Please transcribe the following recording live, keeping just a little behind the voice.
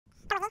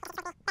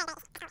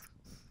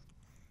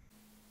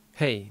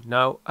Hey,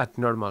 now at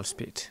normal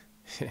speed.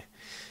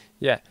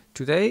 Yeah,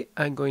 today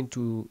I'm going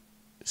to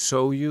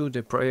show you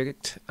the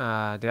project,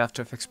 the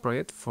After Effects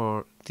project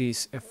for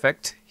this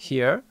effect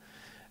here.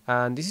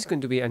 And this is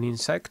going to be an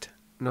insect,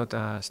 not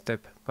a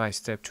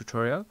step-by-step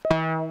tutorial.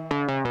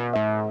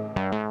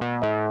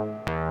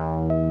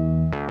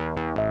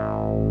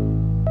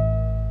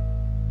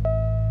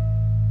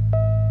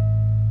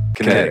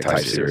 Kinetic type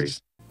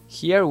series.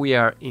 Here we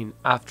are in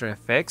After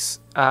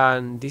Effects,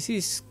 and this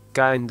is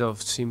kind of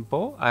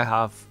simple. I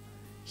have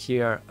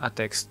here a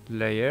text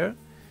layer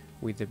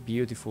with a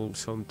beautiful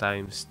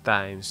sometimes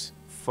times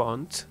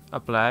font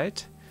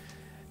applied,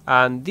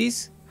 and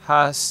this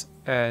has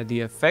the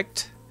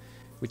effect,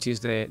 which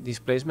is the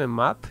displacement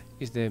map,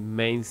 is the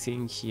main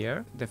thing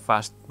here. The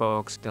fast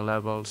box, the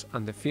levels,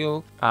 and the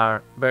fill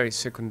are very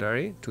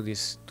secondary to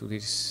this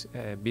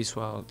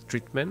visual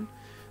treatment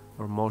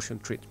or motion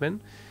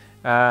treatment.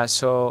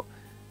 So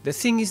the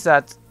thing is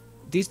that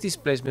this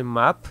displacement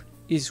map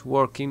is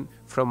working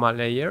from a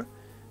layer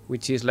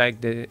which is like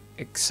the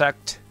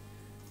exact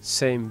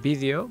same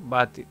video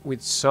but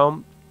with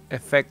some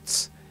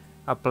effects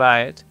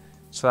applied,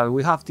 so that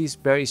we have this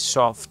very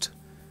soft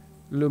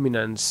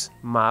luminance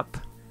map.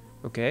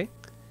 Okay,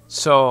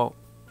 so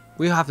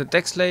we have the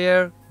text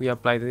layer, we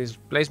apply the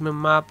displacement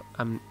map,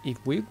 and if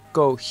we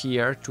go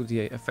here to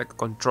the effect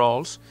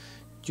controls,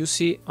 you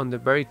see on the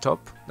very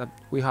top that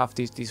we have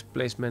this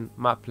displacement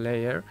map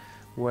layer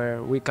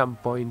where we can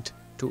point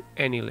to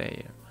any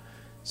layer.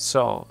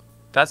 So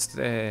that's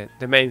the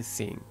main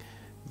thing.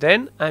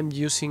 Then I'm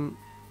using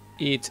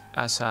it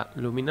as a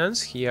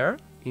luminance here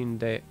in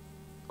the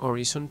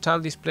horizontal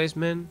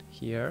displacement.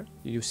 Here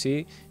you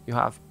see you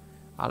have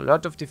a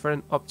lot of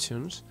different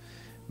options,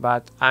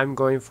 but I'm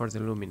going for the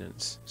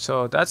luminance.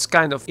 So that's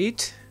kind of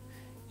it.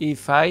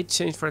 If I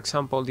change, for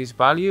example, this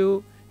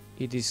value,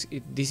 this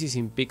is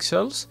in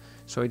pixels,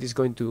 so it is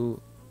going to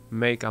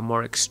make a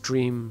more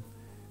extreme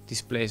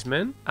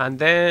displacement. And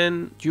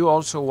then you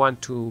also want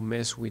to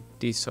mess with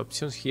these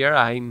options here.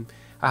 I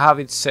have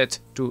it set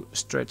to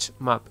stretch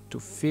map to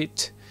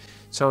fit.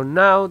 So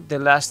now the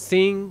last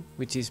thing,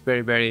 which is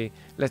very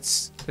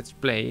let's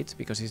play it,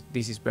 because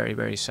this is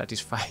very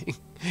satisfying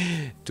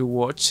to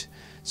watch.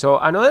 So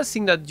another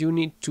thing that you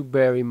need to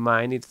bear in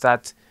mind is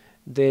that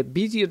the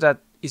video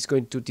that is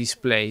going to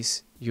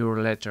displace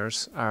your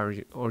letters or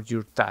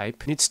your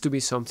type needs to be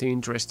something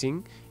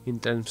interesting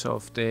in terms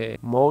of the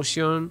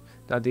motion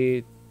that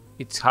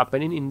it's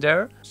happening in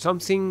there.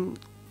 Something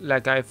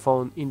like I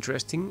found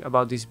interesting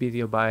about this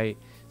video by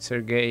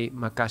Sergei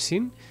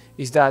Makasin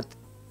is that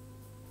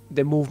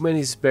the movement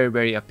is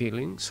very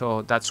appealing,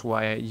 so that's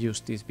why I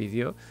used this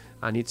video,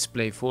 and it's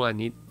playful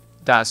and it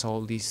does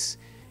all these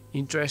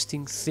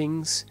interesting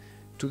things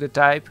to the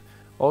type.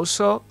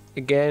 Also,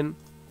 again,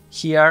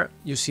 here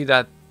you see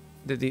that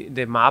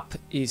the map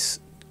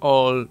is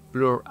all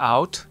blurred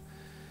out,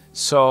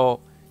 so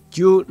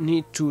you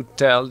need to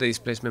tell the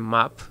displacement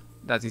map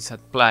that is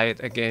applied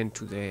again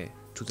to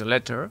the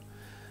letter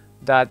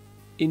that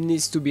it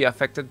needs to be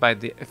affected by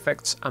the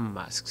effects and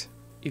masks.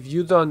 If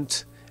you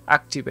don't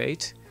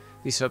activate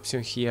this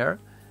option here,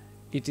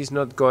 it is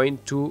not going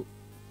to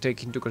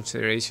take into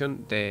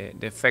consideration the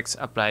effects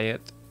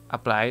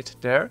applied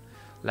there,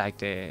 like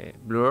the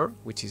blur,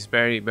 which is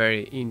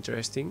very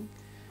interesting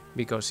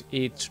because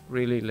it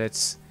really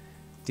lets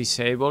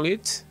disable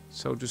it,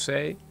 so to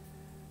say.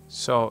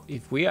 So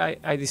if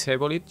I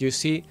disable it, you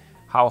see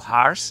how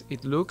harsh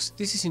it looks.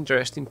 This is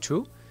interesting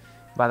too,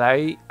 but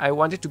I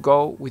wanted to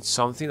go with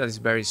something that is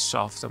very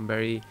soft and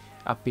very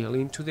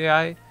appealing to the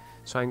eye.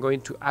 So I'm going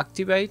to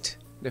activate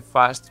the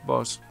fast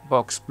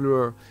box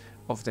blur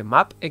of the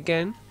map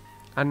again,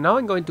 and now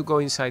I'm going to go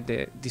inside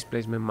the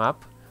displacement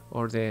map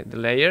or the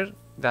layer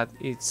that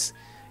it's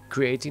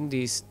creating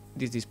this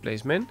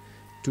displacement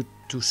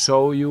to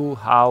show you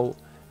how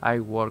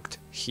I worked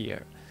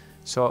here.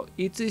 So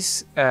it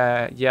is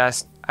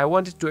just I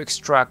wanted to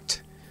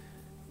extract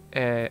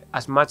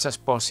as much as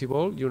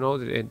possible, you know,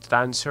 the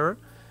dancer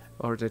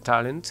or the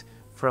talent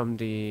from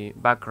the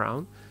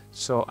background.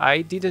 So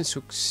I didn't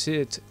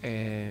succeed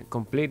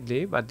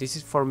completely, but this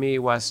is for me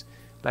was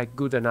like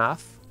good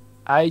enough.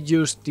 I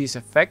used this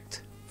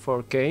effect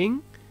for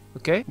keying.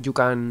 Okay, you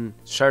can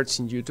search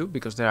in YouTube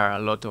because there are a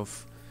lot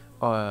of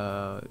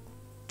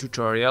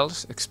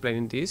tutorials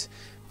explaining this,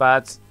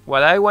 but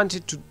what I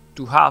wanted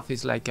to have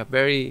is like a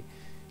very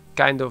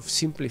kind of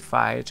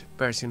simplified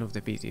version of the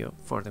video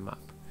for the map.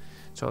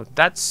 So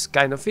that's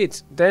kind of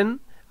it.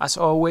 Then, as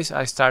always,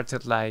 I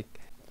started like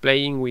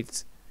playing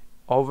with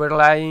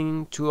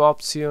overlaying two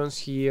options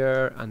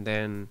here, and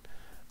then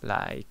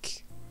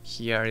like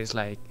here is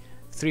like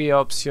 3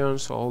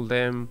 options, all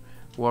them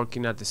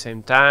working at the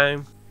same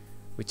time,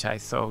 which I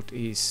thought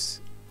is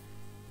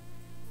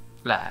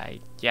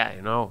like, yeah,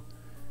 you know,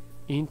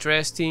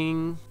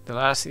 interesting. The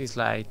last is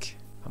like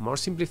a more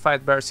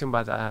simplified version,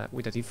 but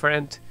with a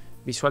different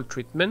visual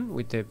treatment,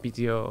 with the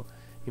video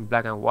in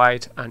black and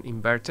white and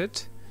inverted.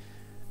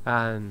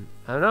 And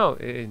I don't know,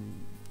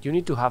 you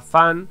need to have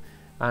fun,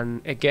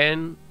 And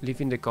again, leave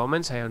in the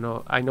comments. I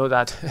know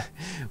that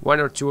one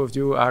or two of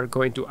you are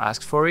going to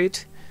ask for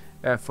it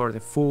for the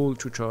full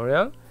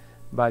tutorial.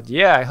 But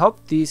yeah, I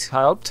hope this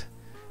helped,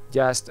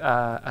 just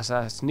as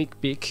a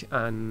sneak peek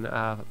and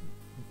a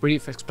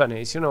brief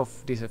explanation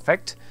of this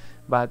effect.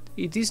 But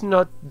it is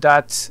not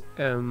that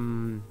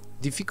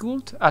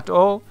difficult at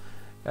all.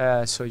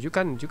 So you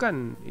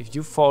can, if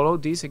you follow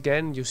this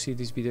again, you see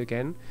this video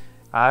again,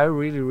 I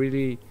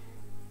really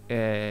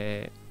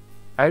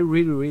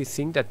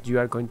think that you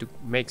are going to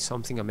make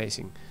something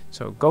amazing.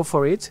 So go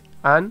for it,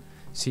 and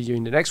see you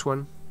in the next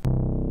one.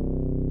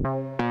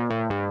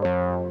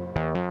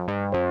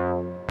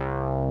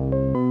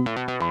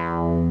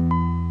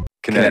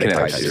 Kinetic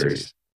type series.